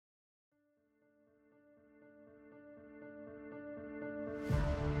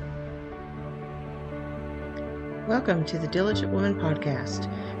Welcome to the Diligent Woman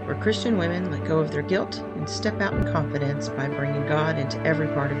Podcast, where Christian women let go of their guilt and step out in confidence by bringing God into every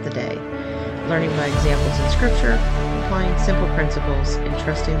part of the day, learning by examples in Scripture, applying simple principles, and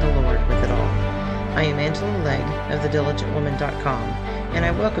trusting the Lord with it all. I am Angela Legg of thediligentwoman.com, and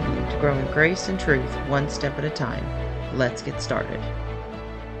I welcome you to grow in grace and truth one step at a time. Let's get started.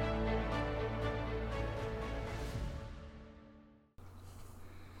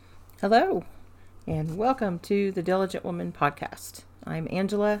 Hello, and welcome to the Diligent Woman Podcast. I'm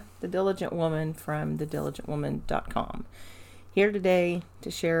Angela, the Diligent Woman from thediligentwoman.com. Here today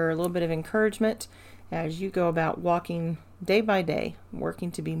to share a little bit of encouragement as you go about walking day by day, working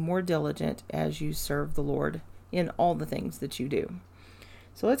to be more diligent as you serve the Lord in all the things that you do.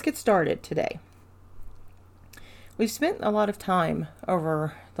 So let's get started today. We've spent a lot of time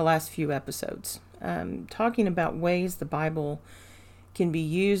over the last few episodes talking about ways the Bible can be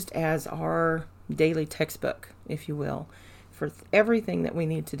used as our daily textbook, if you will, for everything that we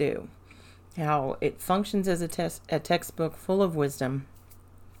need to do. How it functions as a textbook full of wisdom.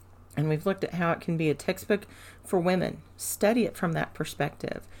 And we've looked at how it can be a textbook for women. Study it from that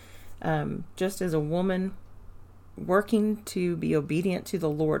perspective. Just as a woman working to be obedient to the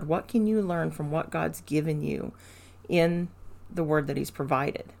Lord, what can you learn from what God's given you in the word that He's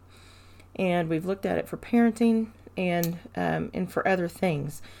provided? And we've looked at it for parenting and for other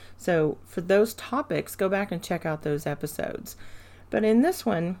things. So for those topics, go back and check out those episodes. But in this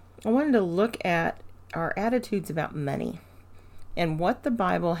one, I wanted to look at our attitudes about money and what the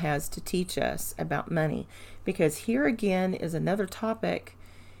Bible has to teach us about money. Because here again is another topic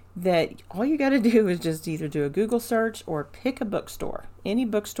that all you got to do is just either do a Google search or pick a bookstore, any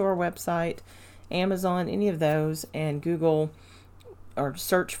bookstore website, Amazon, any of those, and Google or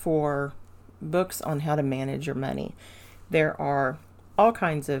search for books on how to manage your money. There are all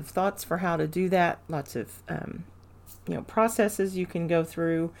kinds of thoughts for how to do that. Lots of processes you can go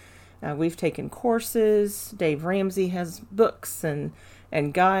through. We've taken courses. Dave Ramsey has books and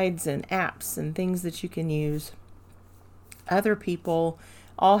guides and apps and things that you can use. Other people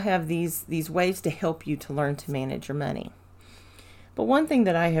all have these ways to help you to learn to manage your money. But one thing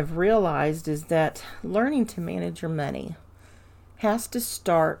that I have realized is that learning to manage your money has to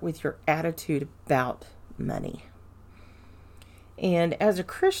start with your attitude about money. And as a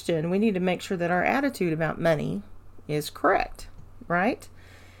Christian, we need to make sure that our attitude about money is correct, right?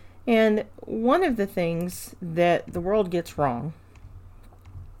 And one of the things that the world gets wrong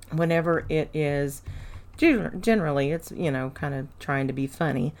whenever it is, generally it's, kind of trying to be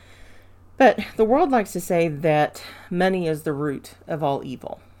funny, but the world likes to say that money is the root of all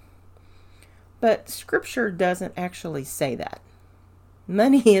evil. But Scripture doesn't actually say that.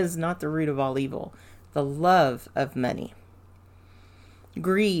 Money is not the root of all evil. The love of money.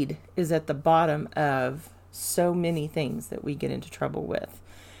 Greed is at the bottom of so many things that we get into trouble with.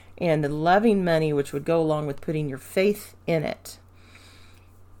 And the loving money, which would go along with putting your faith in it,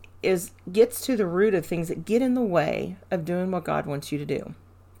 gets to the root of things that get in the way of doing what God wants you to do.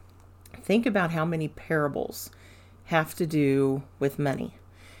 Think about how many parables have to do with money.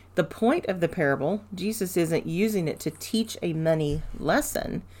 The point of the parable, Jesus isn't using it to teach a money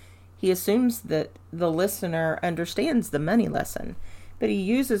lesson. He assumes that the listener understands the money lesson, but he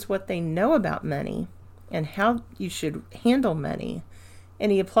uses what they know about money and how you should handle money, and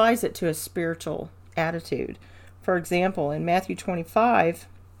he applies it to a spiritual attitude. For example, in Matthew 25,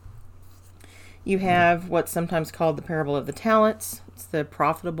 you have what's sometimes called the parable of the talents. It's the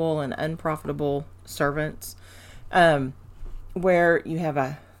profitable and unprofitable servants, where you have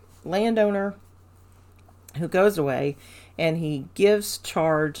a landowner who goes away and he gives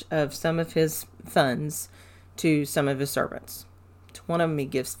charge of some of his funds to some of his servants. To one of them he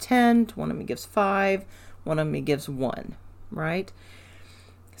gives 10, to one of them he gives 5, one of them he gives 1, right?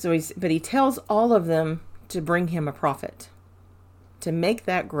 But he tells all of them to bring him a profit, to make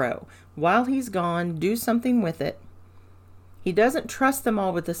that grow. While he's gone, do something with it. He doesn't trust them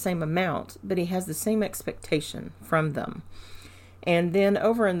all with the same amount, but he has the same expectation from them. And then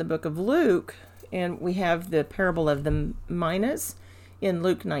over in the book of Luke, and we have the parable of the minas in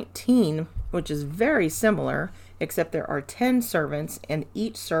Luke 19, which is very similar, except there are 10 servants and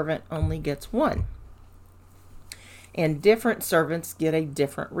each servant only gets 1. And different servants get a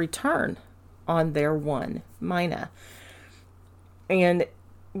different return on their 1 mina. And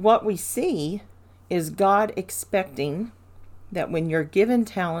what we see is God expecting that when you're given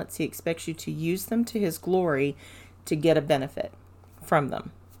talents, He expects you to use them to His glory to get a benefit from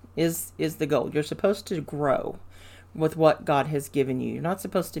them, is the goal. You're supposed to grow with what God has given you. You're not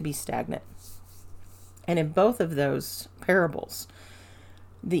supposed to be stagnant. And in both of those parables,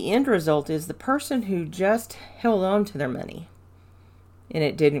 The end result is the person who just held on to their money and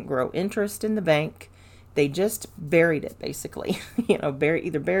it didn't grow interest in the bank. They just buried it, basically. Either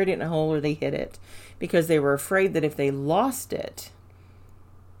buried it in a hole or they hid it because they were afraid that if they lost it,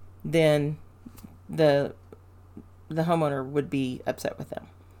 then the homeowner would be upset with them.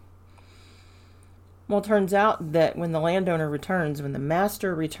 Well, it turns out that when the landowner returns, when the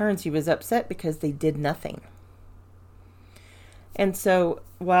master returns, he was upset because they did nothing. And so,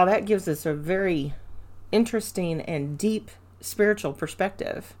 while that gives us a very interesting and deep spiritual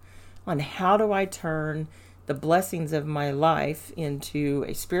perspective on how do I turn the blessings of my life into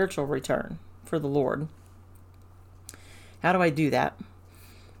a spiritual return for the Lord, how do I do that?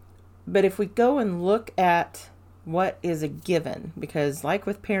 But if we go and look at what is a given, because like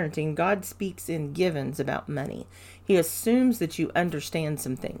with parenting, God speaks in givens about money. He assumes that you understand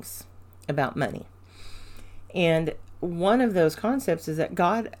some things about money. And one of those concepts is that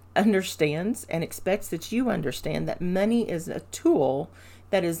God understands and expects that you understand that money is a tool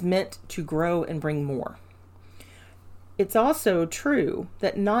that is meant to grow and bring more. It's also true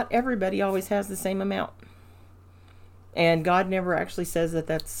that not everybody always has the same amount. And God never actually says that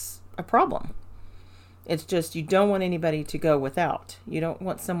that's a problem. It's just you don't want anybody to go without. You don't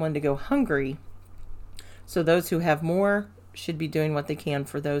want someone to go hungry. So those who have more should be doing what they can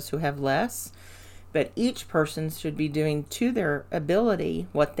for those who have less. But each person should be doing to their ability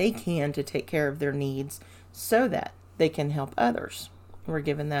what they can to take care of their needs so that they can help others. We're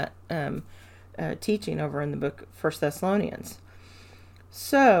given that teaching over in the book 1 Thessalonians.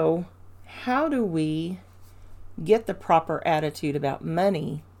 So how do we get the proper attitude about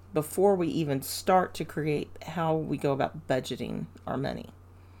money before we even start to create how we go about budgeting our money?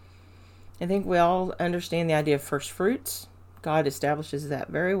 I think we all understand the idea of first fruits. God establishes that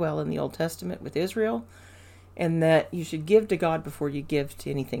very well in the Old Testament with Israel, and that you should give to God before you give to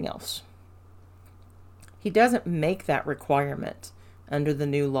anything else. He doesn't make that requirement under the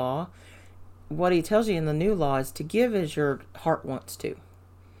new law. What he tells you in the new law is to give as your heart wants to.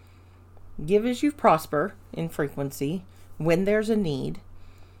 Give as you prosper in frequency when there's a need,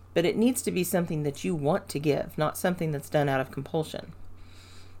 but it needs to be something that you want to give, not something that's done out of compulsion.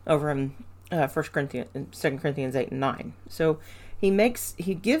 Over in 2 Corinthians 8 and 9. So he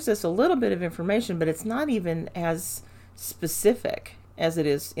gives us a little bit of information, but it's not even as specific as it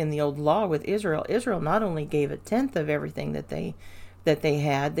is in the old law with Israel. Israel not only gave a tenth of everything that they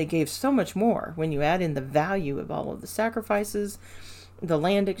had, they gave so much more. When you add in the value of all of the sacrifices, the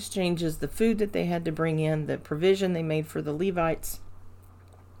land exchanges, the food that they had to bring in, the provision they made for the Levites,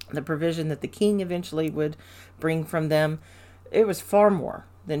 the provision that the king eventually would bring from them, it was far more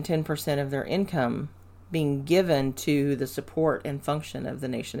than 10% of their income being given to the support and function of the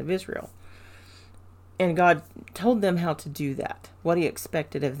nation of Israel. And God told them how to do that, what he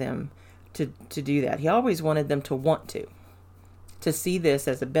expected of them to do that. He always wanted them to want to see this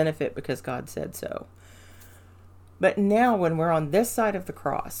as a benefit because God said so. But now when we're on this side of the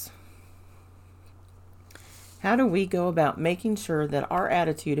cross, how do we go about making sure that our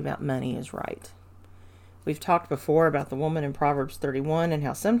attitude about money is right? We've talked before about the woman in Proverbs 31 and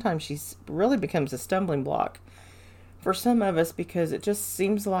how sometimes she really becomes a stumbling block for some of us because it just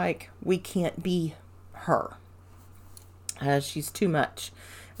seems like we can't be her. She's too much.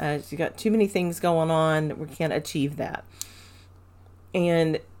 She's got too many things going on. We can't achieve that.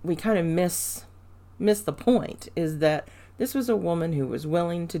 And we kind of miss the point, is that this was a woman who was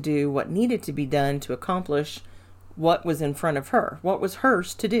willing to do what needed to be done to accomplish what was in front of her, what was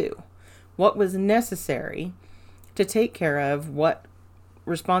hers to do. What was necessary to take care of what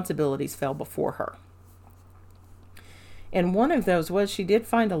responsibilities fell before her. And one of those was she did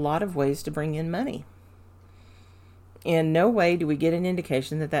find a lot of ways to bring in money. In no way do we get an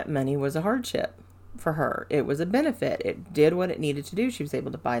indication that money was a hardship for her. It was a benefit. It did what it needed to do. She was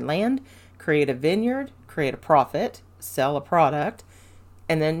able to buy land, create a vineyard, create a profit, sell a product,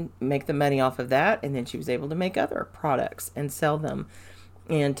 and then make the money off of that. And then she was able to make other products and sell them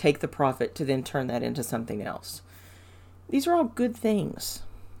and take the profit to then turn that into something else. These are all good things.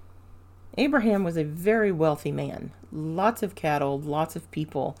 Abraham was a very wealthy man. Lots of cattle, lots of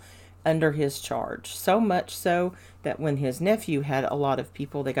people under his charge. So much so that when his nephew had a lot of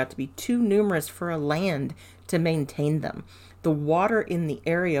people, they got to be too numerous for a land to maintain them. The water in the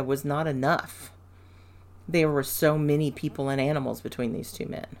area was not enough. There were so many people and animals between these two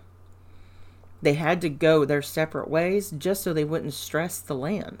men. They had to go their separate ways just so they wouldn't stress the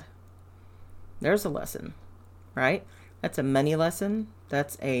land. There's a lesson, right? That's a money lesson.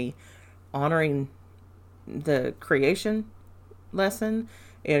 That's a honoring the creation lesson.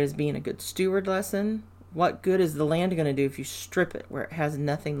 It is being a good steward lesson. What good is the land going to do if you strip it where it has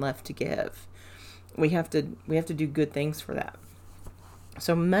nothing left to give? We have to do good things for that.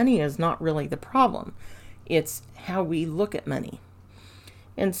 So money is not really the problem. It's how we look at money.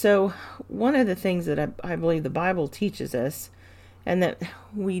 And so one of the things that I believe the Bible teaches us, and that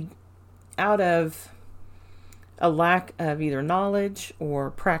we, out of a lack of either knowledge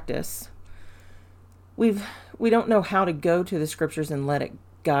or practice, we don't know how to go to the scriptures and let it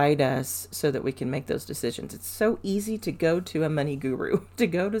guide us so that we can make those decisions. It's so easy to go to a money guru, to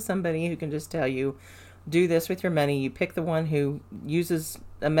go to somebody who can just tell you, do this with your money. You pick the one who uses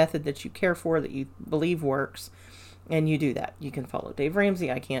a method that you care for, that you believe works, and you do that. You can follow Dave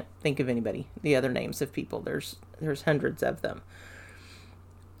Ramsey. I can't think of the other names of people. There's hundreds of them.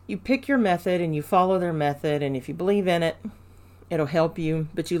 You pick your method and you follow their method, and if you believe in it, it'll help you,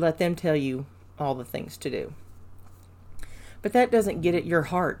 but you let them tell you all the things to do. But that doesn't get at your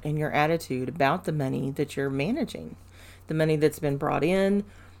heart and your attitude about the money that you're managing, the money that's been brought in,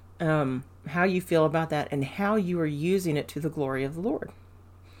 how you feel about that, and how you are using it to the glory of the Lord.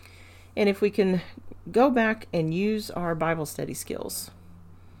 And if we can go back and use our Bible study skills,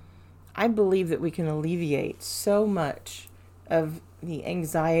 I believe that we can alleviate so much of the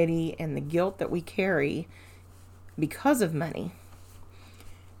anxiety and the guilt that we carry because of money,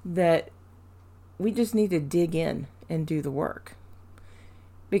 that we just need to dig in and do the work.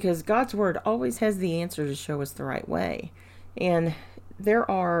 Because God's word always has the answer to show us the right way. And there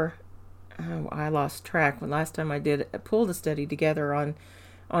are, I lost track when last time I pulled a study together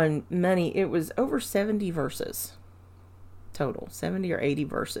on money. It was over 70 verses total, 70 or 80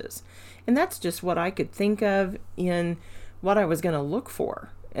 verses. And that's just what I could think of in what I was going to look for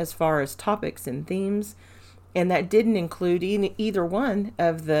as far as topics and themes. And that didn't include either one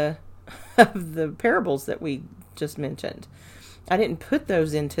of the parables that we just mentioned. I didn't put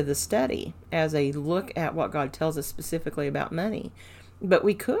those into the study as a look at what God tells us specifically about money, but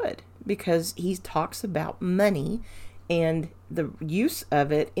we could, because he talks about money and the use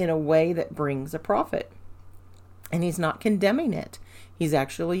of it in a way that brings a profit. And he's not condemning it. He's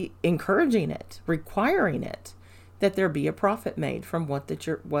actually encouraging it, requiring it, that there be a profit made from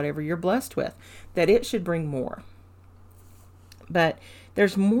whatever you're blessed with, that it should bring more. But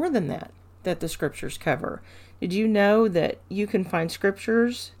there's more than that the scriptures cover. Did you know that you can find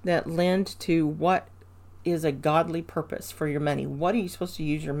scriptures that lend to what is a godly purpose for your money? What are you supposed to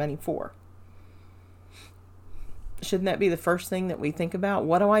use your money for? Shouldn't that be the first thing that we think about?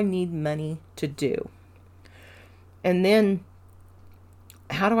 What do I need money to do? And then,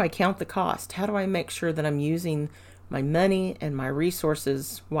 how do I count the cost? How do I make sure that I'm using my money and my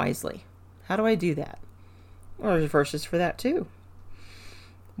resources wisely? How do I do that? Well, there's verses for that too.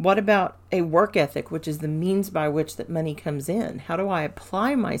 What about a work ethic, which is the means by which that money comes in? How do I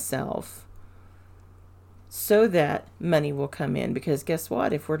apply myself so that money will come in? Because guess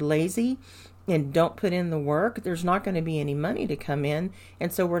what? If we're lazy and don't put in the work, there's not going to be any money to come in.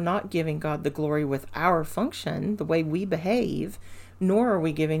 And so we're not giving God the glory with our function, the way we behave, nor are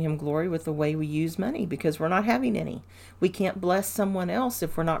we giving him glory with the way we use money, because we're not having any. We can't bless someone else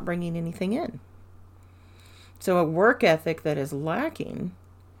if we're not bringing anything in. So a work ethic that is lacking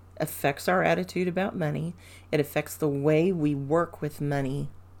affects our attitude about money. It affects the way we work with money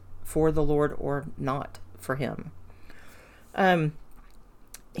for the Lord or not for him.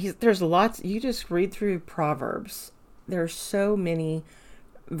 There's lots. You just read through Proverbs. There's so many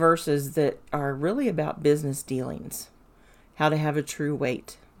verses that are really about business dealings, how to have a true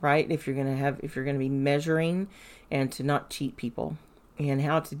weight, right? If you're going to be measuring, and to not cheat people, and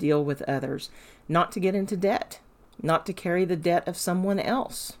how to deal with others, not to get into debt, not to carry the debt of someone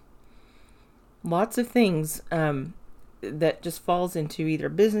else. Lots of things that just falls into either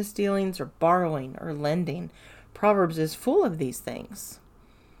business dealings or borrowing or lending. Proverbs is full of these things.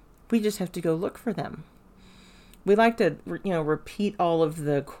 We just have to go look for them. We like to, repeat all of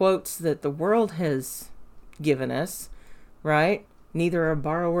the quotes that the world has given us, right? Neither a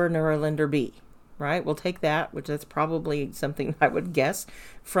borrower nor a lender be, right? We'll take that, which that's probably something I would guess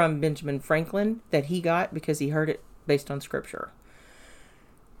from Benjamin Franklin that he got because he heard it based on scripture.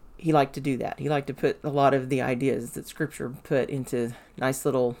 He liked to do that. He liked to put a lot of the ideas that scripture put into nice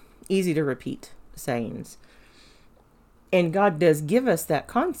little, easy to repeat sayings. And God does give us that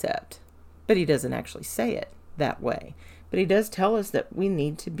concept, but he doesn't actually say it that way. But he does tell us that we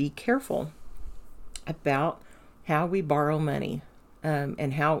need to be careful about how we borrow money,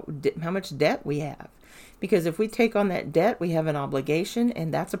 and how much debt we have. Because if we take on that debt, we have an obligation,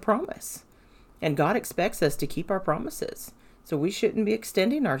 and that's a promise. And God expects us to keep our promises. So we shouldn't be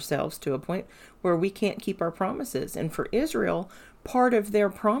extending ourselves to a point where we can't keep our promises. And for Israel, part of their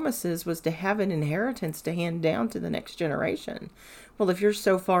promises was to have an inheritance to hand down to the next generation. Well, if you're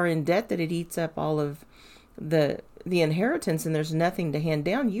so far in debt that it eats up all of the inheritance and there's nothing to hand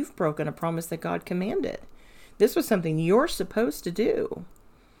down, you've broken a promise that God commanded. This was something you're supposed to do.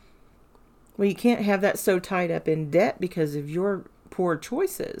 Well, you can't have that so tied up in debt because of your poor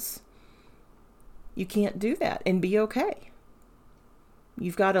choices. You can't do that and be okay.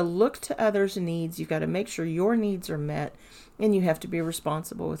 You've got to look to others' needs. You've got to make sure your needs are met, and you have to be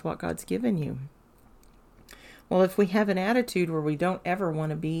responsible with what God's given you. Well, if we have an attitude where we don't ever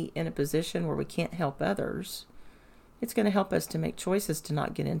want to be in a position where we can't help others, it's going to help us to make choices to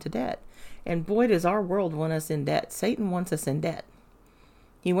not get into debt. And boy, does our world want us in debt. Satan wants us in debt.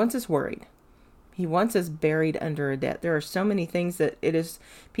 He wants us worried. He wants us buried under a debt. There are so many things that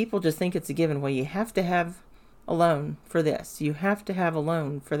people just think it's a given. Well, you have to have a loan for this. You have to have a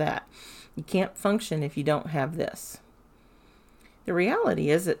loan for that. You can't function if you don't have this. The reality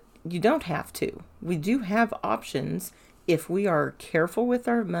is that you don't have to. We do have options if we are careful with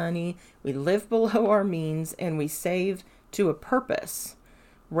our money, we live below our means, and we save to a purpose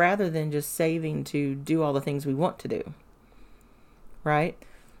rather than just saving to do all the things we want to do. Right?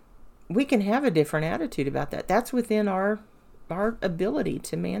 We can have a different attitude about that. That's within our ability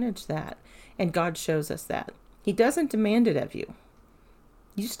to manage that. And God shows us that. He doesn't demand it of you.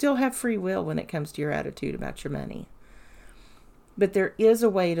 You still have free will when it comes to your attitude about your money. But there is a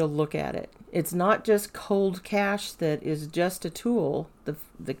way to look at it. It's not just cold cash that is just a tool.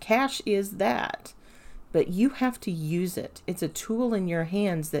 The cash is that. But you have to use it. It's a tool in your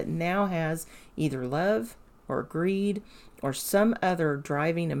hands that now has either love or greed or some other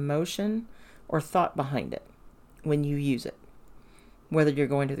driving emotion or thought behind it when you use it. Whether you're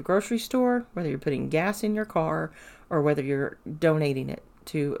going to the grocery store, whether you're putting gas in your car, or whether you're donating it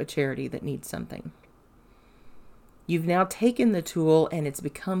to a charity that needs something. You've now taken the tool and it's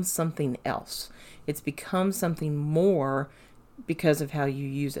become something else. It's become something more because of how you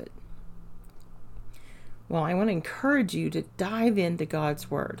use it. Well, I want to encourage you to dive into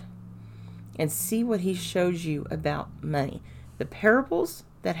God's Word and see what He shows you about money. The parables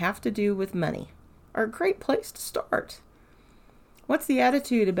that have to do with money are a great place to start. What's the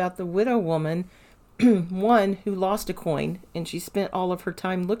attitude about the widow woman, one who lost a coin and she spent all of her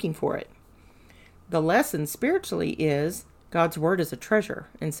time looking for it? The lesson spiritually is God's Word is a treasure,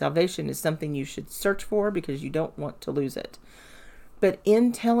 and salvation is something you should search for because you don't want to lose it. But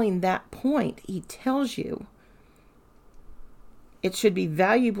in telling that point, He tells you it should be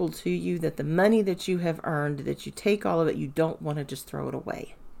valuable to you that the money that you have earned, that you take all of it, you don't want to just throw it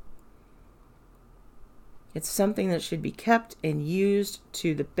away. It's something that should be kept and used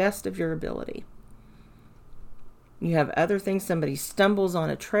to the best of your ability. You have other things. Somebody stumbles on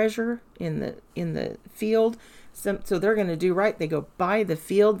a treasure in the field. So they're going to do right. They go buy the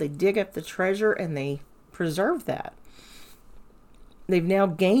field, they dig up the treasure, and they preserve that. They've now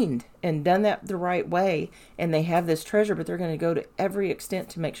gained and done that the right way, and they have this treasure, but they're going to go to every extent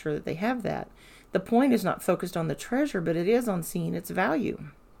to make sure that they have that. The point is not focused on the treasure, but it is on seeing its value.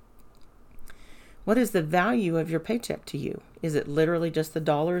 What is the value of your paycheck to you? Is it literally just the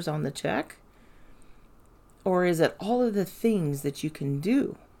dollars on the check? Or is it all of the things that you can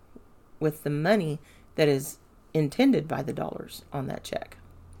do with the money that is intended by the dollars on that check?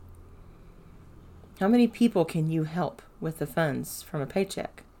 How many people can you help with the funds from a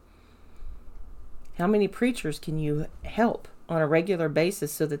paycheck? How many preachers can you help on a regular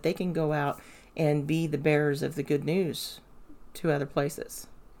basis so that they can go out and be the bearers of the good news to other places?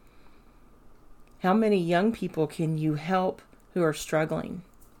 How many young people can you help who are struggling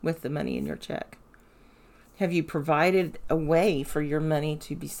with the money in your check? Have you provided a way for your money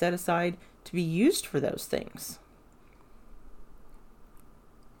to be set aside to be used for those things?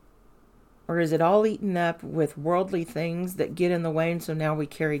 Or is it all eaten up with worldly things that get in the way, and so now we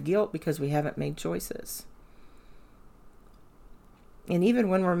carry guilt because we haven't made choices? And even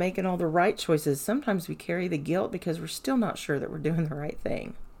when we're making all the right choices, sometimes we carry the guilt because we're still not sure that we're doing the right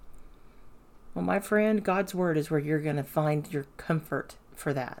thing. Well, my friend, God's Word is where you're going to find your comfort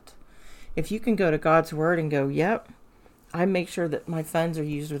for that. If you can go to God's Word and go, yep, I make sure that my funds are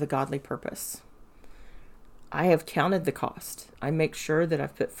used with a godly purpose. I have counted the cost. I make sure that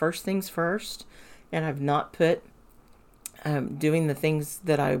I've put first things first, and I've not put doing the things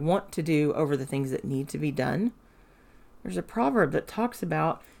that I want to do over the things that need to be done. There's a proverb that talks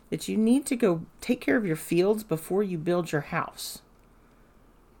about that you need to go take care of your fields before you build your house.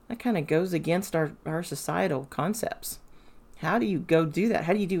 That kind of goes against our societal concepts. How do you go do that?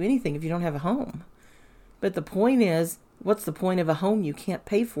 How do you do anything if you don't have a home? But the point is, What's the point of a home you can't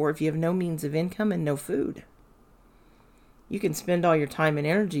pay for if you have no means of income and no food? You can spend all your time and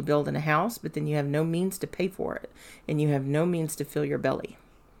energy building a house, but then you have no means to pay for it, and you have no means to fill your belly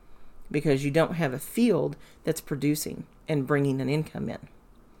because you don't have a field that's producing and bringing an income in.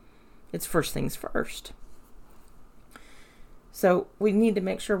 It's first things first. So we need to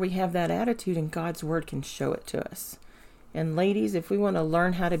make sure we have that attitude, and God's word can show it to us. And ladies, if we want to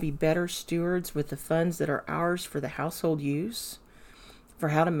learn how to be better stewards with the funds that are ours for the household use, for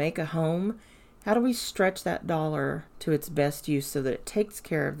how to make a home, how do we stretch that dollar to its best use so that it takes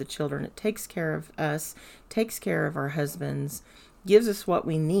care of the children, it takes care of us, takes care of our husbands, gives us what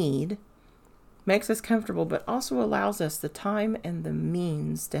we need, makes us comfortable, but also allows us the time and the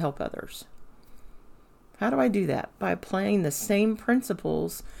means to help others? How do I do that? By applying the same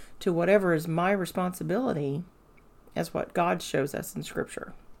principles to whatever is my responsibility as what God shows us in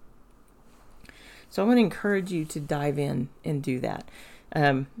Scripture. So I want to encourage you to dive in and do that.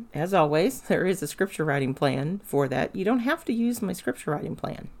 As always, there is a scripture writing plan for that. You don't have to use my scripture writing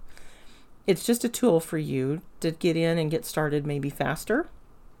plan. It's just a tool for you to get in and get started maybe faster.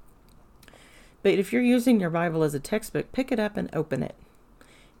 But if you're using your Bible as a textbook, pick it up and open it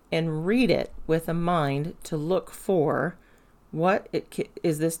and read it with a mind to look for what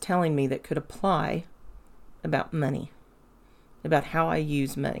is this telling me that could apply about money, about how I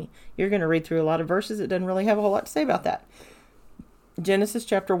use money. You're going to read through a lot of verses. It doesn't really have a whole lot to say about that. Genesis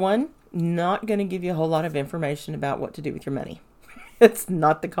chapter 1, not going to give you a whole lot of information about what to do with your money. It's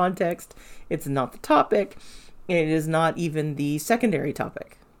not the context. It's not the topic. It is not even the secondary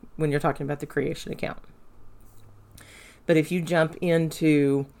topic when you're talking about the creation account. But if you jump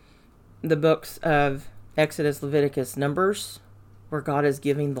into the books of Exodus, Leviticus, Numbers, where God is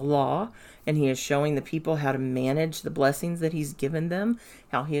giving the law and he is showing the people how to manage the blessings that he's given them,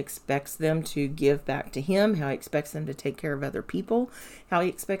 how he expects them to give back to him, how he expects them to take care of other people, how he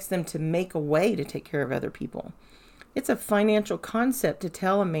expects them to make a way to take care of other people. It's a financial concept to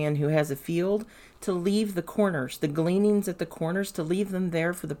tell a man who has a field to leave the corners, the gleanings at the corners, to leave them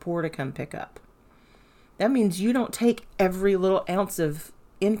there for the poor to come pick up. That means you don't take every little ounce of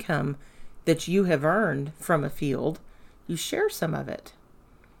income that you have earned from a field. You share some of it.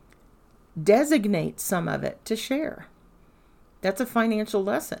 Designate some of it to share. That's a financial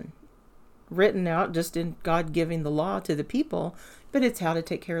lesson written out just in God giving the law to the people, but it's how to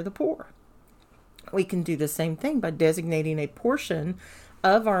take care of the poor. We can do the same thing by designating a portion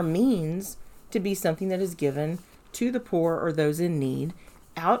of our means to be something that is given to the poor or those in need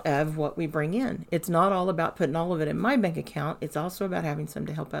out of what we bring in. It's not all about putting all of it in my bank account. It's also about having some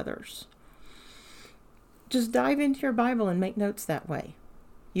to help others. Just dive into your Bible and make notes that way.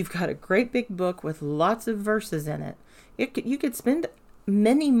 You've got a great big book with lots of verses in it. You could spend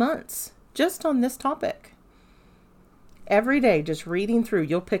many months just on this topic. Every day, just reading through,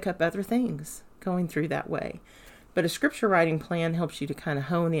 you'll pick up other things going through that way. But a scripture writing plan helps you to kind of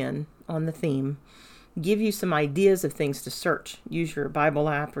hone in on the theme, give you some ideas of things to search. Use your Bible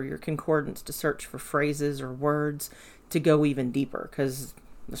app or your concordance to search for phrases or words to go even deeper, because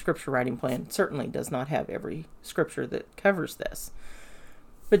the scripture writing plan certainly does not have every scripture that covers this.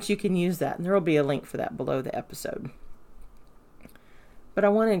 But you can use that, and there will be a link for that below the episode. But I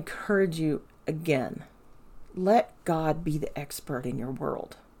want to encourage you again, let God be the expert in your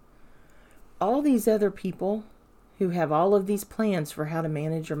world. All these other people who have all of these plans for how to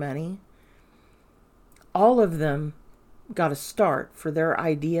manage your money, all of them got a start for their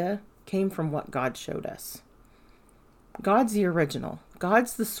idea came from what God showed us. God's the original.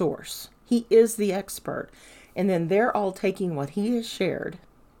 God's the source. He is the expert. And then they're all taking what he has shared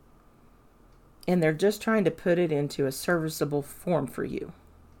and they're just trying to put it into a serviceable form for you.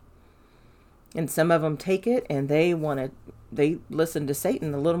 And some of them take it and they listen to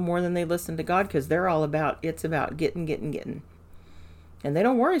Satan a little more than they listen to God, because they're all about, it's about getting. And they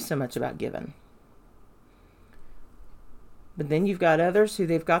don't worry so much about giving. But then you've got others who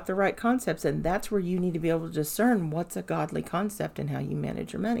they've got the right concepts, and that's where you need to be able to discern what's a godly concept and how you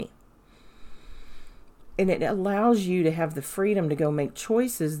manage your money. And it allows you to have the freedom to go make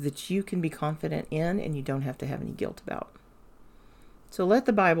choices that you can be confident in and you don't have to have any guilt about. So let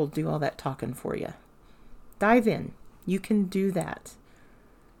the Bible do all that talking for you. Dive in. You can do that.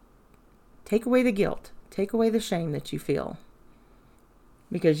 Take away the guilt. Take away the shame that you feel.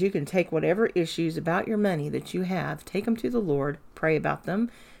 Because you can take whatever issues about your money that you have, take them to the Lord, pray about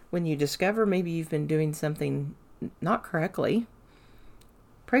them. When you discover maybe you've been doing something not correctly,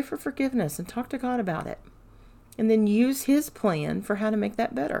 pray for forgiveness and talk to God about it. And then use his plan for how to make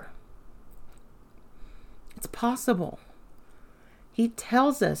that better. It's possible. He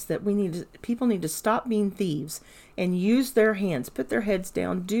tells us that people need to stop being thieves and use their hands, put their heads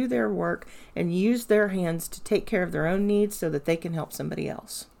down, do their work, and use their hands to take care of their own needs so that they can help somebody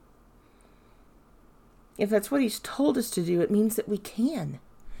else. If that's what he's told us to do, it means that we can.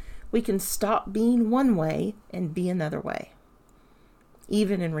 We can stop being one way and be another way,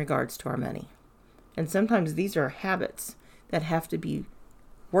 even in regards to our money. And sometimes these are habits that have to be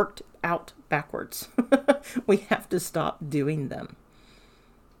worked out backwards. We have to stop doing them.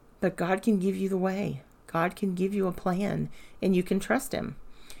 But God can give you the way. God can give you a plan, and you can trust him.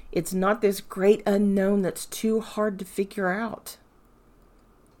 It's not this great unknown that's too hard to figure out.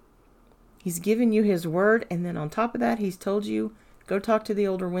 He's given you his word, and then on top of that, he's told you, go talk to the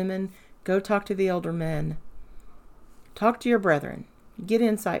older women, go talk to the older men. Talk to your brethren. Get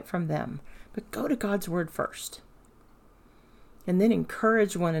insight from them. But go to God's word first. And then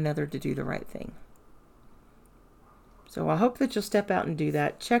encourage one another to do the right thing. So I hope that you'll step out and do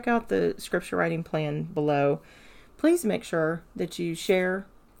that. Check out the scripture writing plan below. Please make sure that you share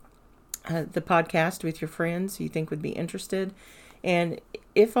the podcast with your friends who you think would be interested. And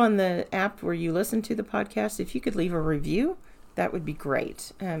if on the app where you listen to the podcast, if you could leave a review, that would be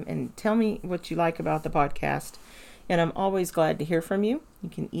great. And tell me what you like about the podcast. And I'm always glad to hear from you. You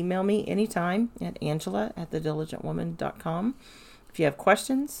can email me anytime at angela@thediligentwoman.com. If you have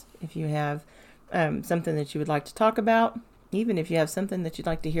questions, if you have something that you would like to talk about, even if you have something that you'd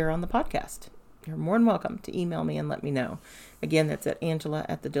like to hear on the podcast, you're more than welcome to email me and let me know. Again, that's at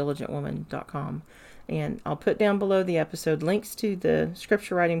angela@thediligentwoman.com. And I'll put down below the episode links to the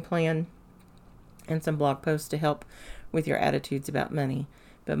scripture writing plan and some blog posts to help with your attitudes about money.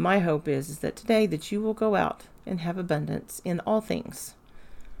 But my hope is that today that you will go out and have abundance in all things,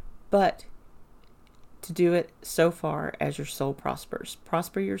 but to do it so far as your soul prospers.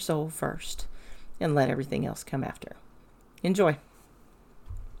 Prosper your soul first and let everything else come after. Enjoy.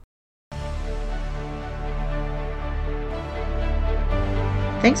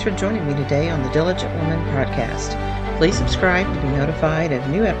 Thanks for joining me today on the Diligent Woman podcast. Please subscribe to be notified of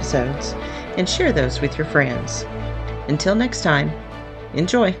new episodes and share those with your friends. Until next time,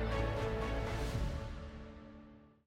 enjoy.